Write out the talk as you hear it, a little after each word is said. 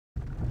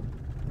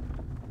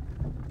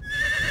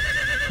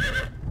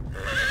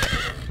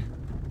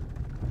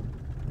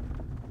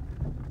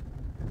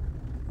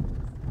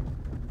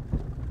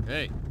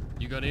Hey,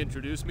 you gonna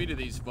introduce me to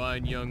these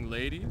fine young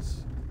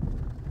ladies?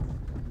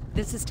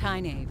 This is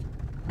Tynave,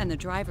 and the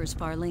driver's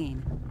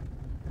Farlene.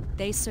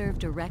 They serve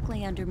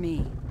directly under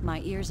me, my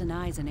ears and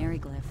eyes in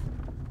Eriglyph.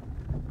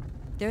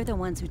 They're the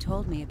ones who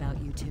told me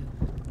about you two.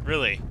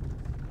 Really?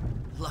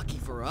 Lucky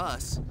for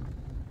us.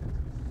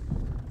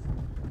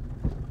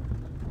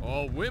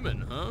 All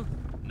women, huh?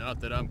 Not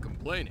that I'm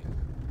complaining.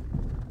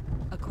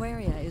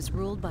 Aquaria is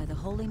ruled by the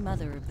Holy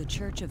Mother of the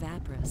Church of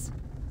Apris.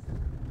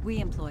 We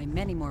employ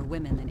many more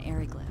women than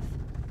Eriglyph.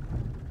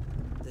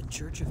 The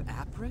Church of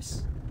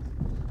Apris?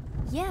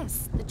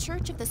 Yes, the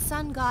Church of the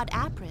Sun God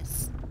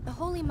Apris. The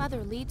Holy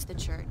Mother leads the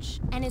church,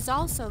 and is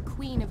also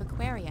Queen of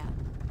Aquaria.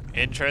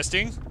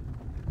 Interesting.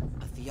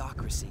 A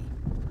theocracy.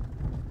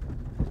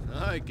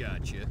 I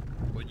gotcha.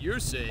 What you're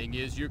saying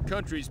is your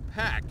country's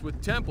packed with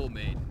temple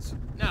maidens.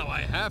 Now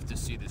I have to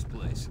see this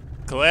place.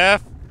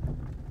 Cliff?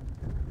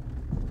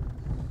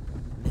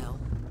 Nell,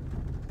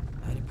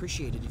 I'd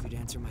appreciate it if you'd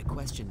answer my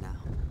question now.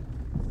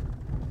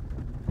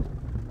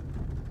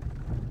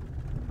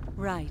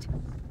 Right.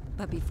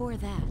 But before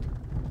that,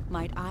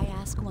 might I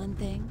ask one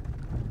thing?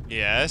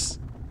 Yes.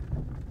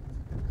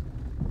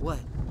 What?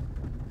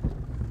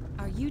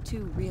 Are you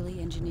two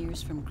really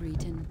engineers from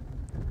Greeton?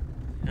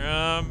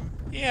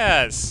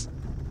 Yes.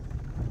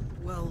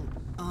 Well,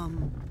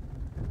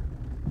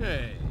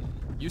 Hey,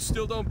 you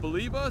still don't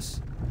believe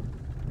us?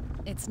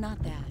 It's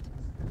not that.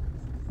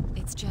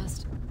 It's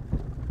just...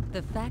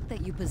 the fact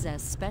that you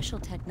possess special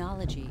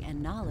technology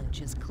and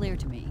knowledge is clear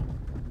to me.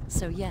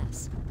 So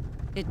yes,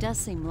 it does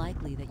seem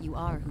likely that you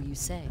are who you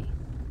say.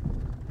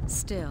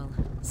 Still,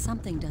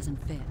 something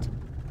doesn't fit.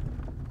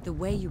 The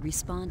way you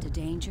respond to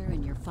danger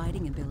and your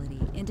fighting ability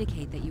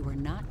indicate that you are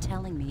not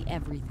telling me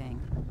everything.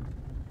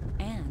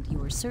 And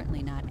you are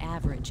certainly not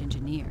average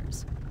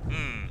engineers.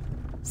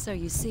 So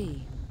you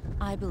see,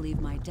 I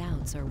believe my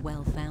doubts are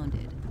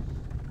well-founded.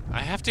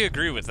 I have to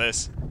agree with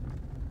this.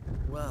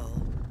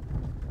 well...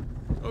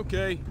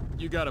 Okay,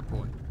 you got a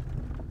point.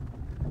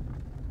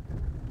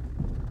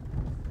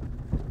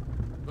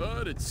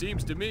 But it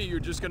seems to me you're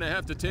just gonna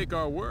have to take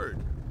our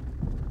word.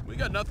 We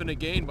got nothing to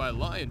gain by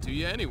lying to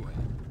you anyway.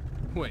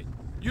 Wait,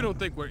 you don't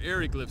think we're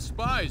Eriglyph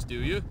spies, do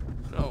you?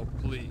 Oh,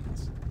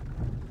 please.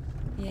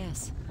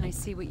 Yes, I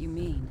see what you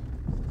mean.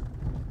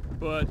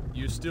 But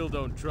you still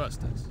don't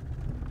trust us.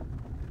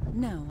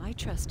 No, I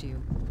trust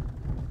you.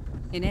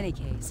 In any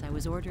case, I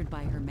was ordered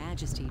by Her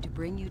Majesty to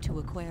bring you to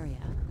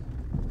Aquaria.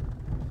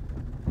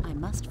 I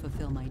must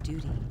fulfill my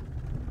duty.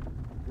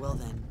 Well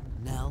then,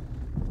 Nell,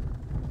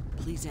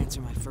 please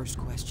answer my first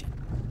question.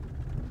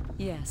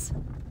 Yes,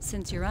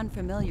 since you're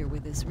unfamiliar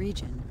with this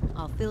region,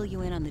 I'll fill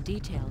you in on the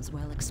details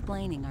while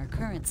explaining our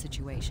current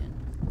situation.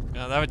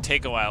 Now, that would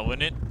take a while,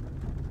 wouldn't it?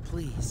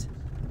 Please.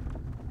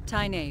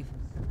 Tynave,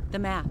 the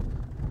map.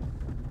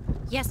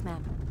 Yes,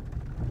 ma'am.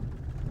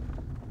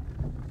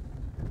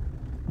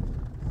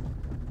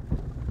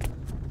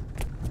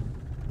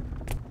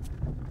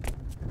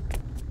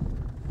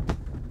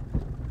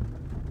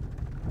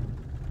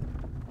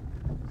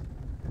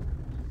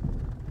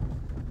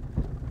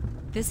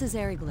 This is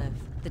Eriglyph,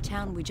 the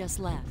town we just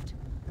left.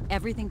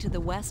 Everything to the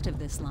west of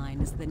this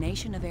line is the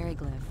nation of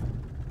Eriglyph,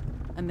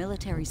 a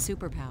military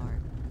superpower.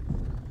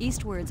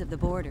 Eastwards of the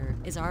border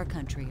is our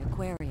country,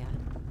 Aquaria.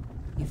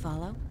 You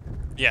follow?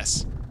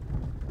 Yes.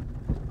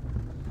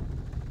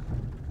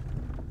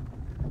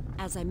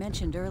 As I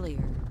mentioned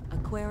earlier,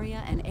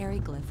 Aquaria and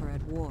Eriglyph are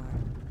at war.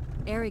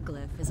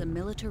 Eriglyph is a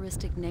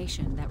militaristic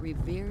nation that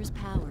reveres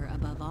power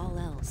above all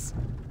else.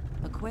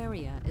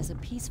 Aquaria is a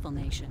peaceful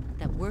nation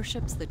that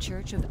worships the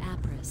Church of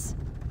Apris.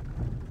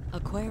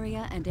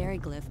 Aquaria and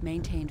Eriglyph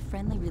maintained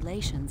friendly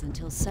relations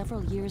until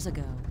several years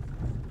ago.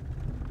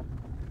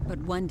 But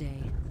one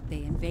day,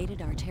 they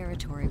invaded our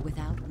territory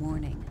without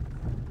warning.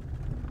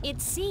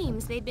 It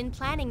seems they'd been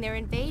planning their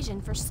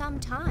invasion for some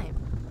time.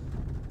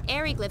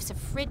 Eriglyph's a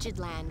frigid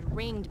land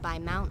ringed by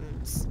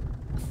mountains.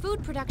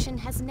 Food production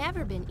has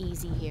never been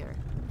easy here,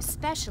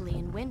 especially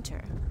in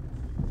winter.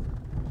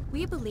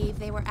 We believe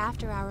they were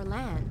after our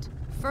land,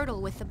 fertile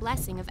with the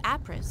blessing of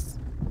Apris.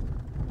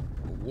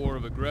 A war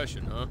of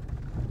aggression, huh?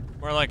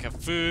 More like a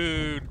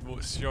food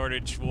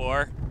shortage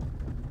war.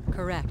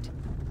 Correct.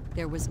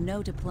 There was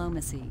no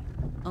diplomacy,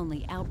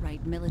 only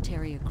outright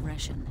military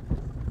aggression.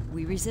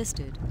 We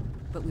resisted,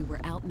 but we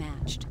were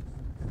outmatched.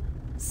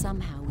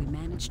 Somehow we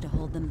managed to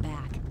hold them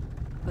back,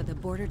 but the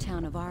border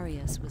town of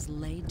Arius was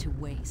laid to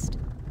waste.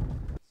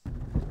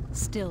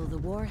 Still, the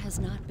war has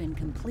not been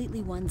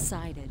completely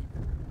one-sided.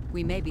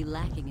 We may be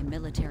lacking in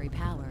military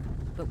power,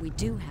 but we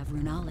do have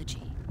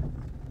runology.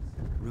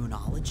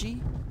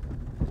 Runology?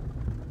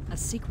 A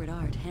secret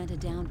art handed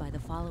down by the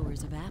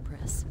followers of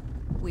Apris.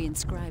 We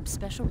inscribe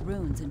special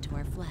runes into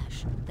our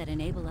flesh that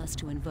enable us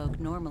to invoke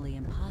normally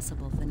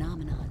impossible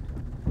phenomenon.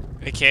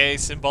 AKA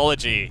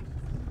symbology.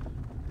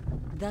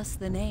 Thus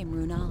the name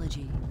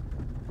runology.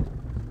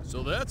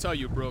 So that's how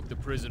you broke the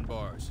prison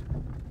bars.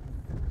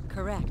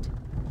 Correct.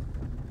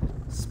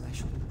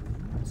 Special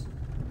runes?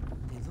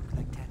 They look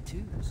like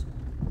tattoos.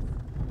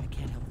 I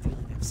can't help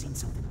feeling I've seen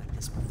something like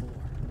this before.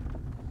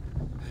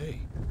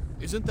 Hey,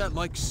 isn't that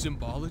like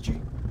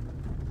symbology?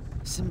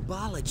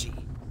 Symbology.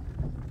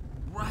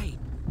 Right.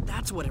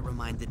 That's what it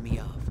reminded me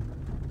of.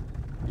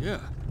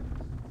 Yeah.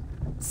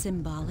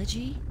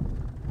 Symbology?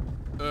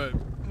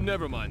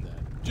 Never mind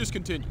that. Just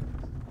continue.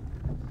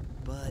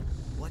 But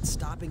what's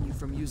stopping you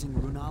from using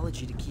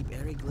runology to keep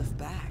Eriglyph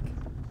back?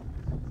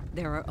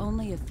 There are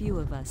only a few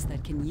of us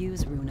that can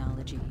use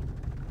runology.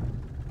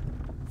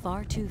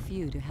 Far too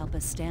few to help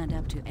us stand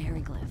up to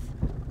Eriglyph.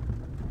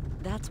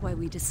 That's why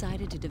we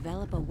decided to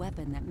develop a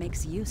weapon that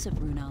makes use of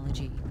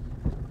runology.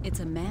 It's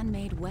a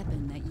man-made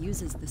weapon that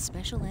uses the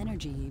special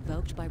energy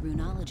evoked by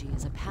runology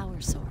as a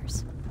power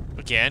source.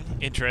 Again,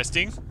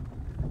 interesting.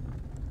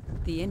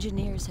 The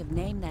engineers have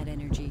named that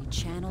energy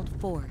channeled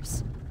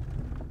force.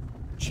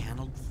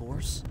 Channeled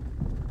force?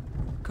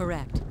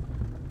 Correct.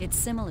 It's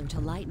similar to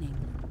lightning,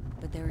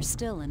 but there are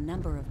still a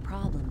number of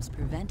problems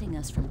preventing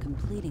us from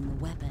completing the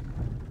weapon.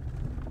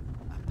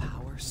 A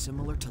power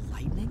similar to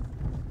lightning?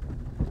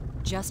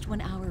 Just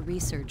when our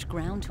research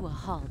ground to a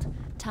halt,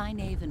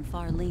 Tynaeve and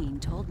Farlene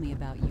told me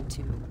about you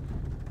two.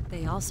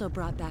 They also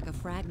brought back a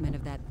fragment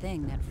of that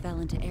thing that fell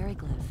into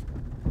Eriglyph.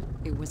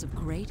 It was of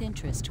great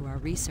interest to our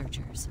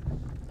researchers.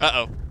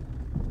 Uh-oh.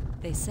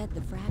 They said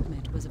the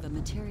fragment was of a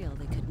material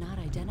they could not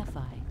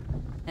identify,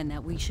 and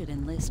that we should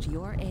enlist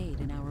your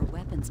aid in our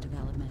weapons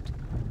development.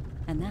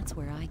 And that's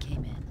where I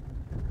came in.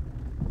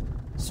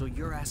 So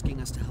you're asking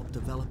us to help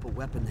develop a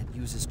weapon that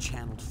uses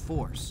channeled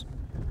force?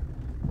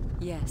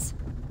 Yes,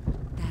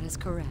 that is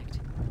correct.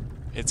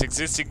 It's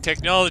existing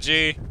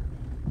technology.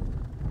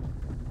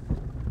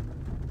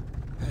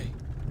 Hey,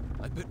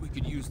 I bet we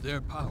could use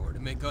their power to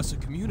make us a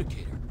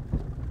communicator.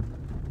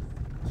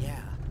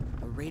 Yeah,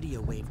 a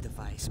radio wave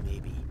device,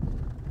 maybe.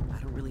 I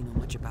don't really know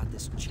much about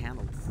this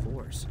channeled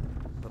force,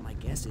 but my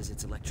guess is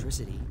it's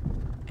electricity.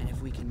 And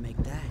if we can make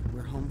that,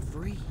 we're home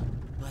free.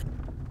 But...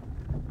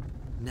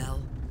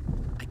 Nell,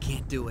 I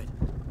can't do it.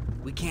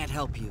 We can't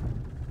help you.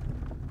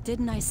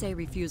 Didn't I say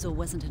refusal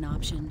wasn't an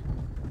option?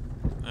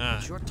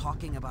 But you're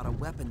talking about a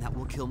weapon that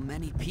will kill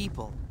many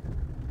people.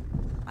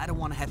 I don't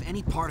want to have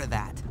any part of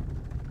that.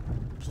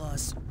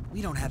 Plus,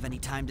 we don't have any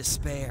time to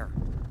spare.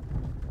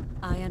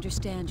 I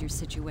understand your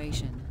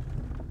situation.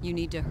 You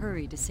need to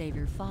hurry to save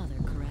your father,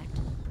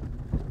 correct?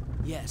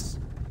 Yes.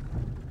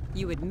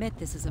 You admit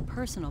this is a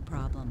personal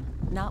problem,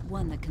 not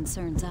one that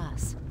concerns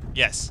us.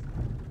 Yes.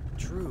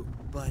 True,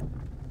 but...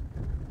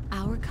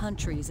 Our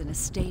country is in a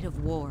state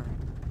of war.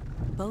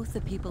 Both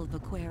the people of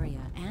Aquaria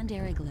and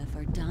Eriglyph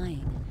are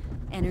dying,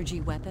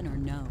 energy weapon or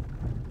no.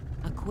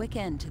 A quick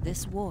end to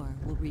this war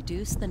will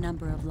reduce the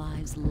number of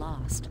lives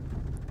lost.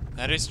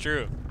 That is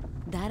true.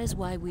 That is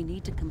why we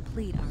need to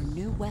complete our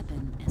new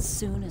weapon as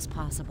soon as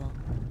possible.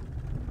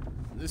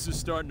 This is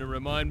starting to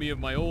remind me of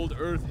my old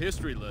Earth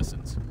history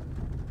lessons.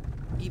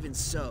 Even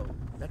so,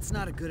 that's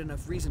not a good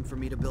enough reason for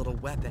me to build a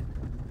weapon.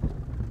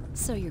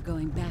 So you're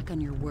going back on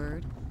your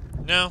word?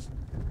 No.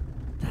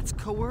 That's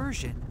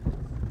coercion.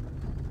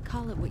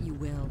 Call it what you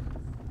will.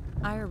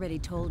 I already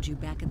told you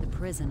back at the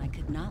prison I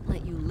could not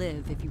let you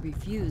live if you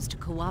refused to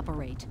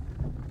cooperate.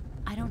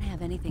 I don't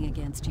have anything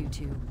against you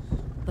two,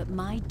 but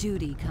my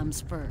duty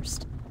comes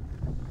first.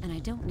 And I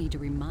don't need to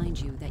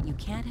remind you that you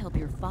can't help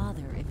your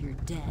father if you're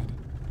dead.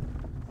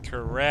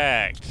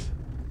 Correct.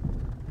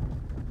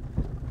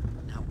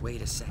 Now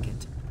wait a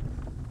second.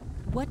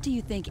 What do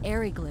you think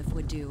Eriglyph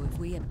would do if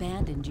we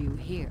abandoned you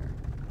here?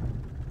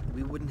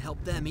 We wouldn't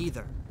help them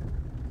either.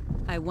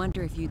 I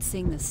wonder if you'd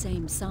sing the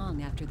same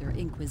song after their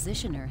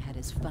Inquisitioner had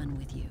his fun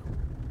with you.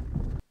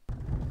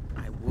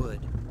 I would.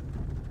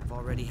 I've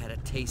already had a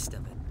taste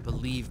of it,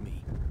 believe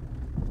me.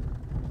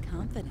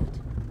 Confident,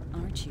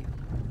 aren't you?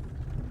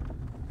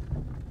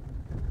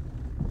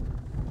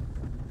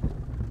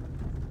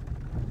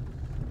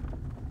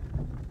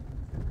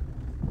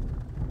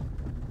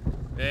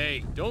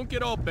 Hey, don't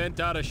get all bent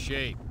out of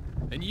shape.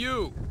 And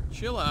you,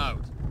 chill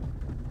out.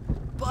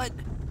 But...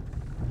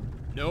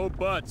 No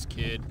buts,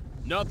 kid.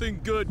 Nothing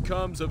good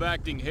comes of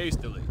acting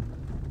hastily.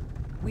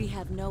 We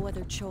have no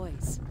other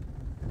choice.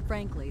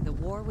 Frankly, the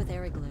war with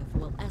Eriglyph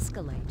will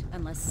escalate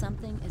unless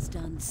something is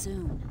done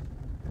soon.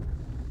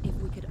 If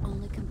we could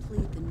only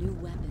complete the new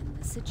weapon,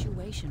 the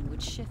situation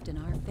would shift in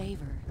our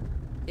favor.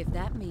 If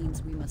that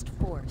means we must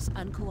force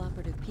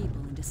uncooperative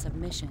people into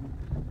submission,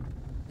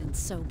 then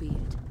so be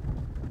it.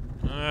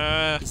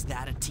 Is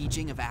that a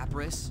teaching of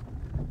Apris?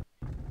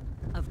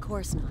 Of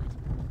course not.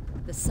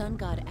 The sun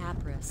god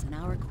Apris and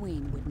our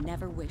queen would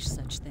never wish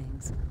such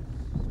things.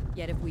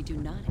 Yet if we do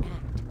not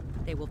act,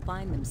 they will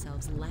find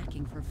themselves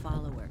lacking for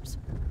followers.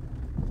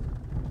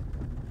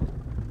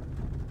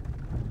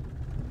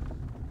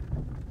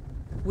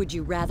 Would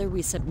you rather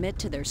we submit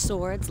to their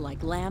swords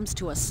like lambs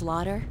to a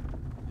slaughter?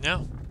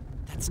 No.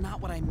 That's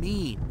not what I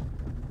mean.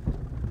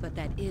 But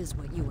that is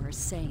what you are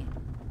saying.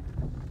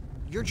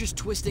 You're just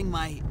twisting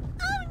my...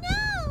 Oh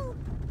no!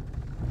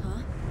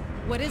 Huh?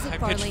 What is it,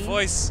 High-pitched Farlene?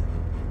 voice.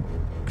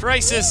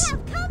 Crisis! We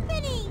have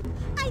company!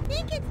 I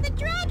think it's the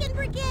Dragon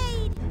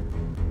Brigade!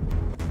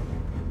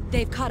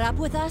 They've caught up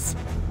with us?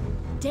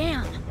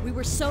 Damn, we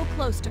were so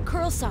close to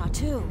Curlsaw,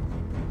 too.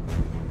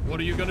 What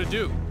are you gonna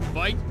do?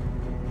 Fight?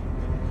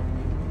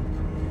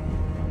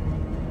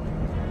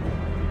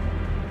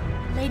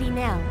 Lady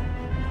Nell,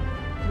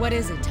 What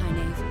is it,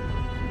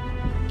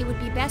 Tynaeve? it would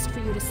be best for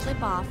you to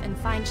slip off and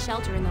find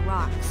shelter in the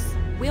rocks.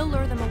 We'll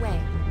lure them away.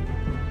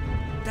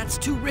 That's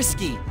too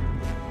risky.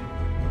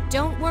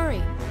 Don't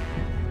worry.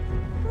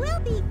 We'll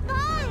be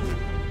fine.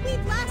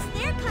 We've lost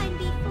their kind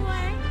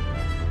before.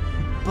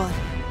 But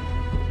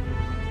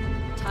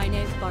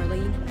Tynaeve,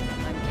 Barleen,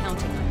 I'm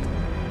counting on you.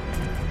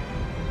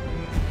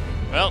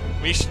 Well,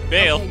 we should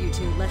bail. Okay, you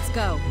two, let's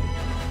go.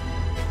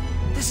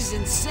 this is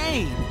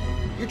insane.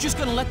 You're just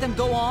gonna let them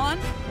go on?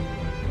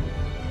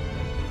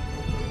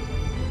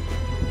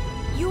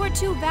 You are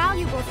too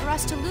valuable for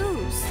us to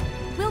lose.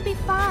 We'll be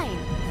fine.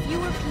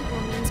 Fewer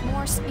people means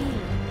more speed.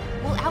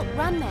 We'll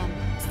outrun them.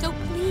 So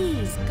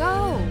please,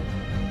 go.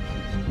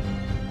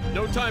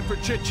 No time for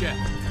chit-chat.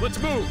 Let's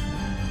move!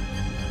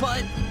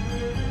 But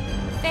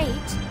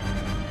Fate,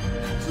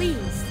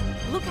 please,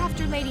 look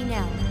after Lady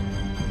Nell.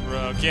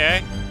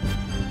 Okay.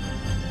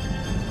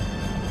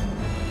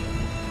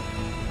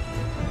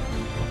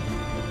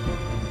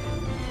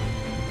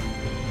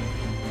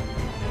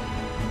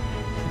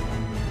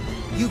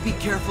 you be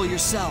careful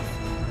yourself.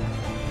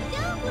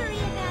 Don't worry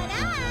about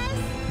us.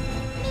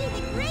 May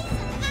the grace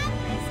of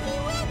Atlas be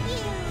with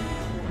you.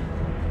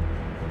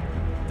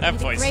 That May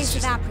the voice is grace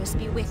of just... Apris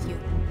be with you.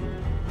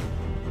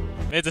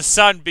 May the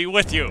sun be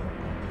with you.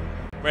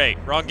 Wait,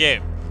 wrong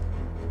game.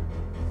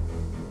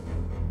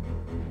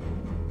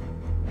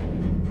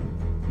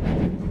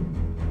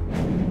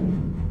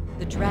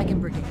 The Dragon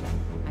Brigade.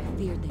 I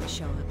feared they'd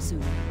show up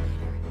sooner or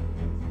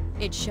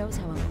later. It shows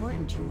how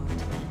important you are to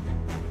them.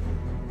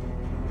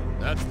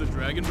 That's the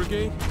Dragon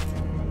Brigade?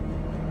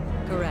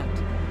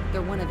 Correct.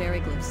 They're one of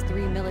Eriglyph's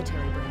 3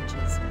 military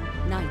branches.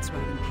 Knights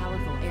riding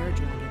powerful air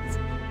dragons.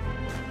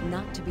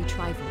 Not to be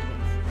trifled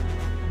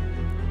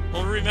with.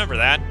 We'll remember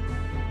that.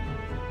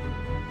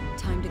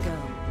 Time to go.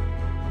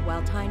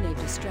 While Tynaeve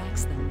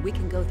distracts them, we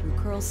can go through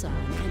Curlsaw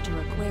and enter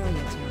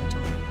Aquaria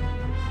territory.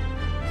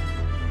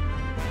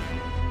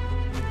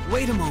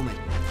 Wait a moment.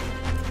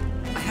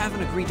 I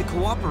haven't agreed to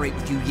cooperate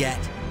with you yet.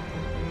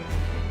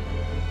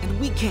 And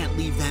we can't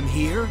leave them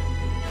here.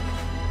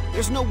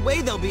 There's no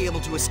way they'll be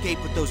able to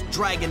escape with those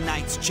dragon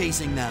knights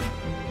chasing them.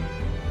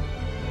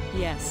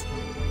 Yes,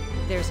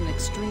 there's an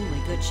extremely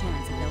good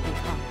chance that they'll be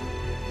caught.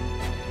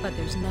 But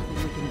there's nothing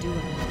we can do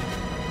about it.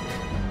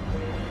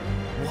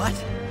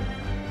 What?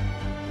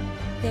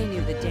 They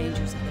knew the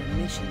dangers of their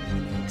mission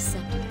when they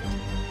accepted it.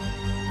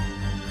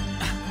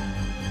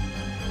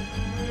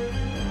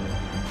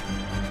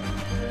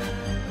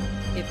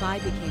 If I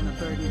became a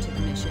burden to the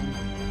mission,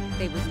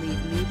 they would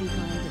leave me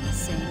behind in the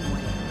same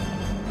way.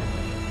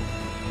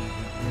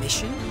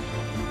 Mission?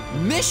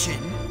 Mission?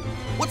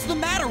 What's the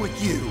matter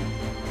with you?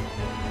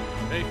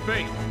 Hey,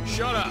 Fate,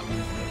 shut up!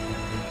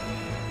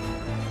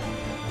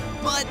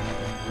 But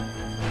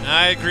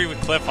I agree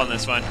with Cliff on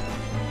this one.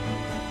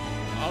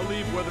 I'll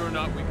leave whether or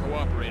not we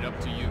cooperate up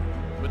to you.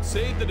 But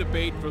save the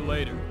debate for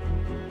later.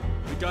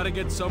 We gotta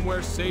get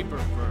somewhere safer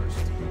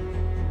first.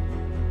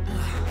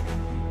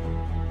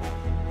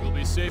 We'll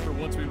be safer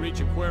once we reach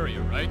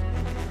Aquaria, right?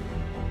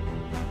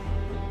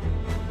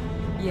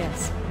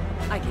 Yes,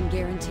 I can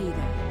guarantee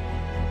that.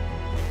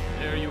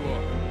 There you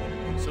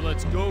are. So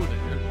let's go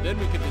there, then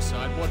we can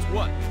decide what's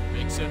what.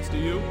 Make sense to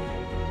you?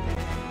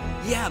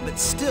 yeah, but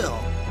still.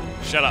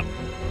 Shut up.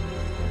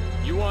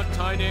 You want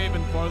Tynaeve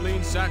and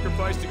Farlene's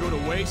sacrifice to go to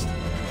waste?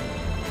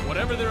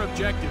 Whatever their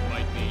objective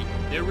might be,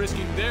 they're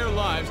risking their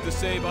lives to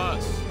save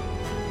us.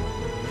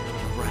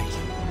 Right.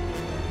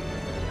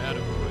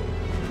 Attaboy.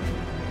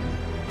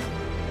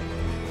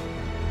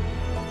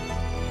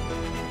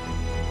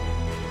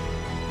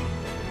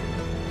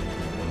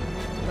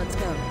 Let's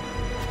go.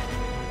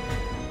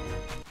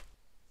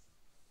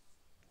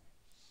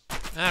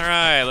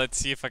 Alright, let's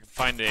see if I can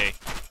find a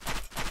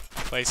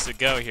place to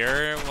go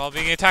here while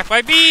being attacked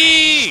by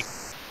bee!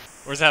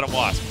 Or is that a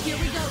wasp? Here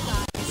we go,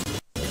 guys.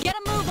 Get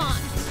a move on!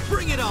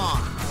 Bring it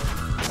on!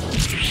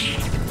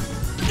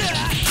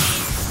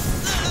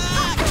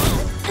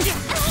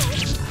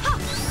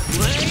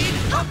 Blade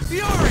of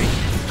Fury!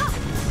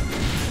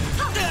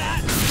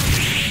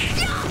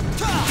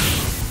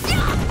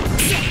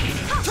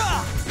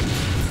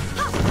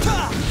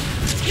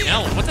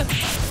 No, what the?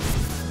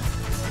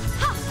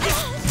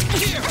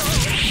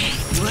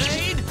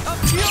 Blade of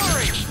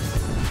Fury!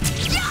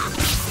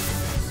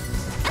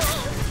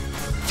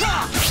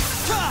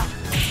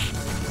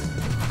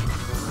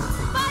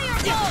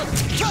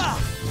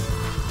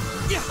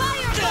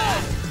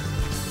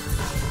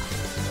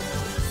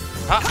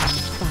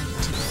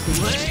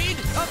 Blade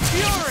of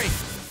Fury!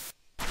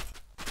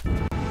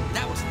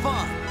 That was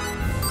fun.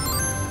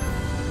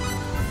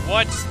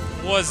 What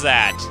was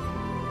that?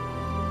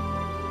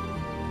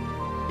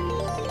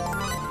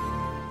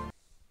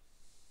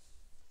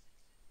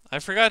 I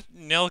forgot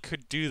Nell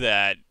could do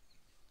that.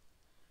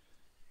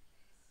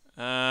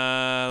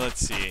 Let's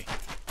see.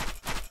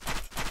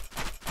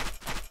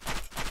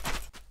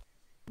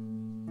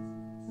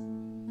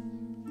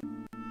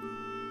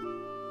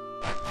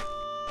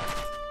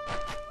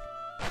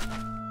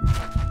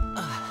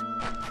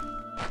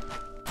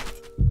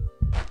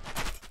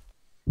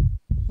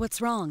 What's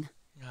wrong?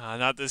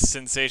 Not this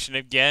sensation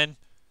again.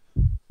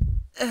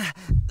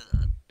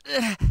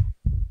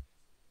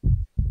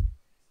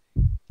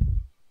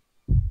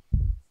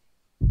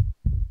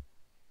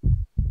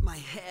 My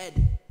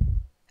head.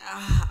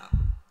 Ah.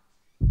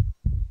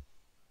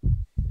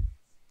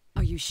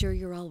 Are you sure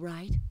you're all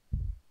right?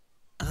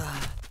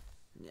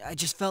 I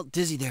just felt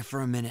dizzy there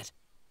for a minute.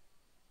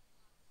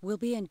 We'll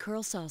be in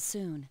Curlsaw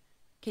soon.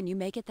 Can you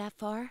make it that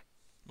far?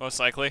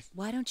 Most likely.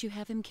 Why don't you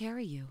have him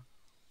carry you?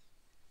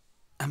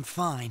 I'm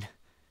fine.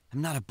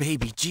 I'm not a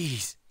baby,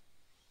 jeez.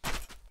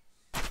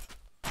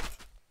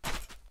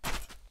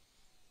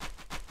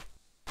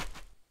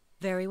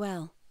 Very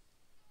well.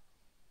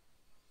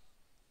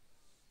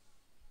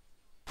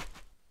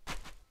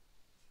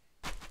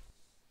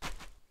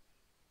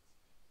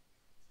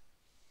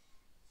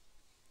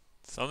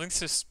 Something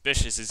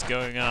suspicious is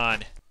going on.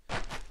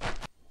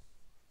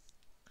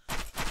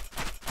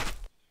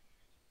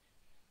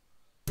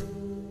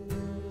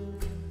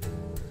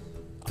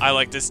 I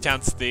like this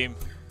town's theme.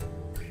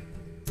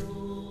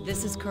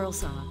 This is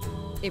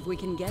Curlsaw. If we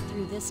can get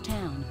through this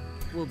town,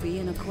 we'll be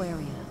in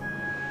Aquaria.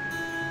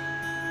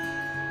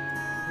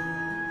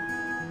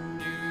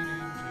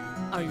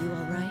 Are you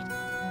all right?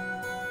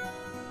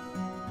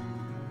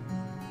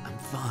 I'm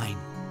fine.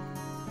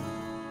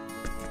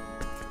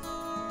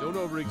 Don't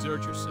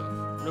overexert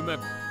yourself.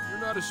 Remember,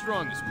 you're not as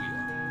strong as we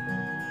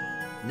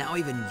are. Now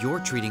even you're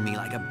treating me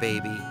like a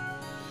baby.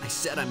 I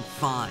said I'm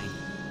fine.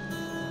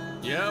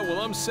 Yeah,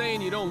 well, I'm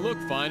saying you don't look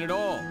fine at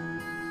all.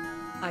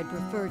 I'd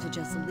prefer to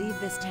just leave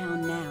this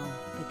town now,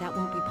 but that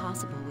won't be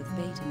possible with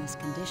Bait in this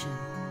condition.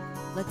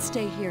 Let's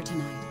stay here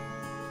tonight.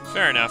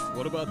 Fair enough.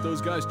 What about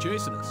those guys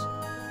chasing us?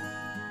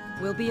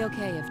 We'll be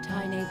okay if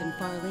Tynaeve and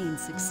Farlene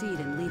succeed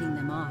in leading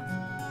them off.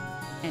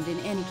 And in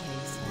any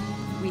case,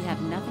 we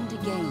have nothing to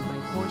gain by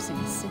forcing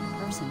a sick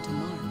person to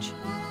march.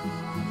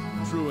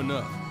 True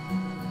enough.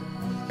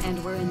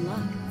 And we're in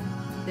luck.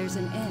 There's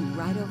an inn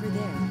right over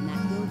there in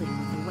that building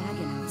with the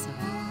wagon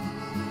outside.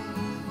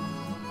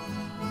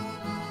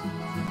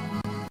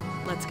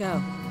 Let's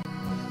go.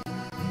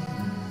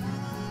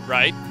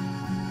 Right?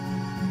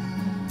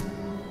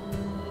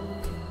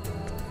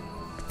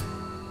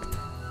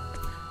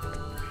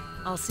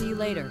 I'll see you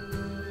later.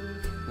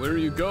 Where are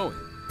you going?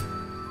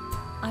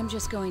 I'm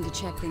just going to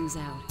check things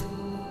out.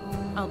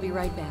 I'll be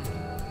right back.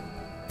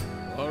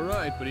 All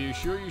right, but are you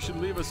sure you should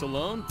leave us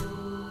alone?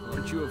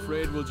 Aren't you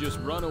afraid we'll just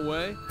run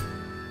away?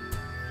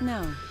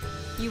 No,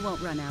 you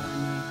won't run out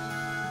on me.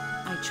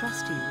 I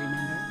trust you,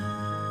 remember?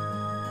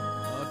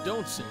 Oh,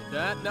 don't say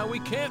that. Now we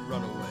can't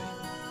run away.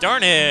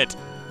 Darn it!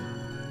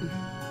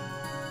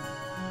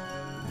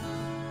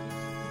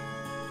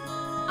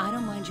 I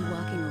don't mind you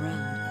walking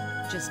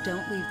around. Just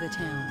don't leave the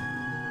town.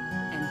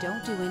 And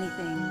don't do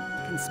anything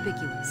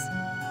conspicuous.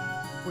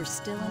 We're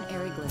still in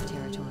Aryglyph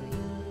territory.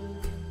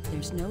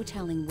 There's no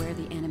telling where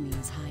the enemy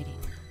is hiding.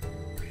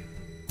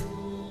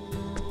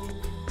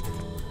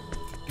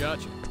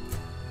 Gotcha.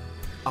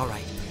 All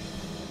right.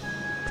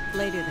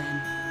 Later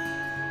then.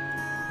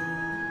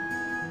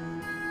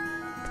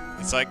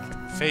 It's like,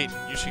 Fate,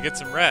 you should get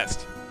some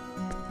rest.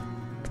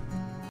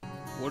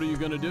 What are you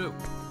gonna do?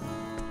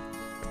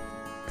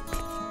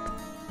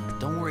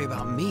 Don't worry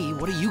about me.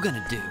 What are you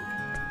gonna do?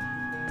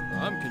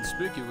 I'm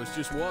conspicuous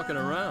just walking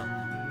around.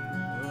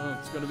 Well,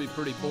 it's gonna be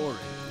pretty boring.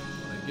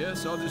 But I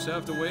guess I'll just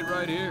have to wait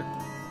right here.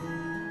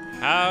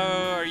 How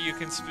are you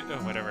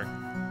oh, whatever.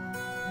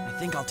 I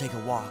think I'll take a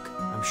walk.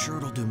 I'm sure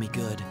it'll do me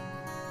good.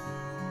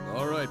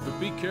 All right, but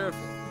be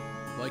careful.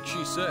 Like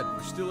she said,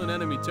 we're still in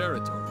enemy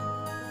territory.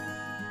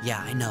 Yeah,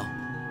 I know.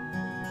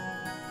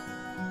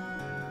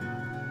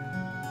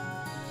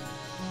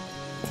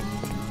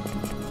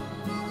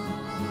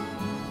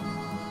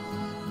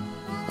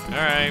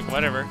 Alright,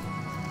 whatever.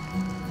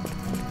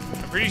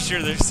 I'm pretty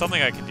sure there's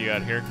something I can do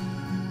out here.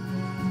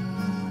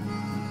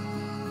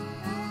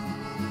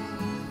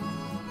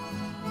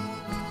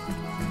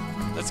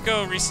 Let's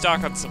go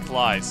restock on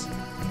supplies.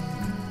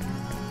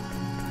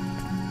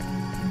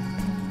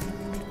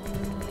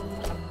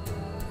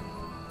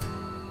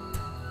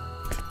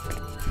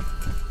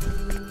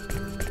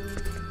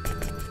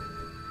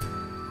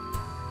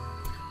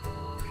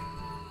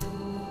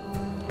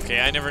 Okay,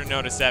 I never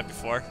noticed that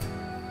before.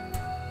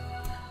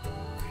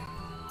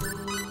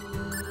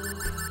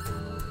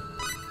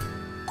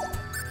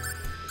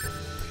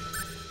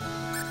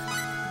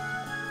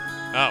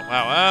 Oh,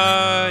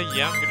 wow,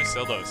 yeah, I'm gonna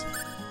sell those.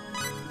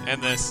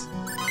 And this.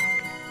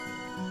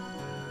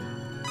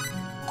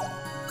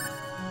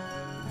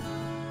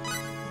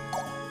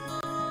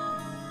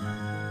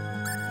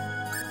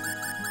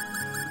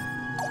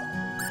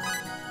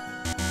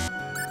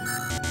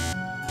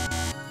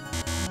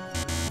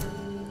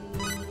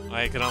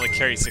 I can only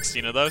carry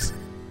 16 of those.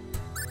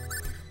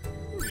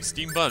 Ooh,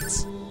 steam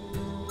buns.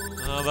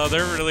 Although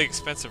they're really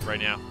expensive right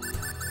now.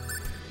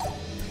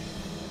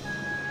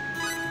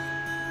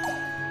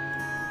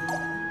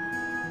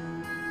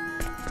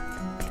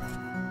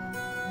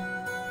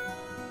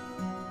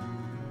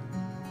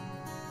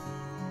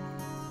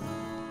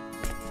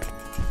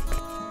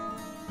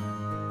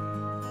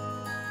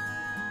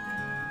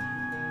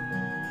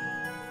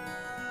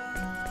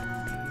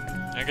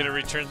 I'm gonna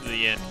return to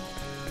the inn.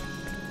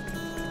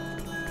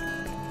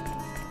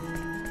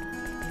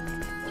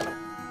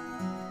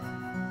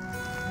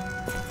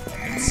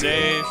 And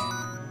save.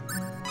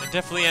 And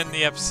definitely end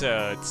the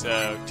episode,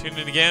 so tune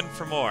in again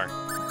for more.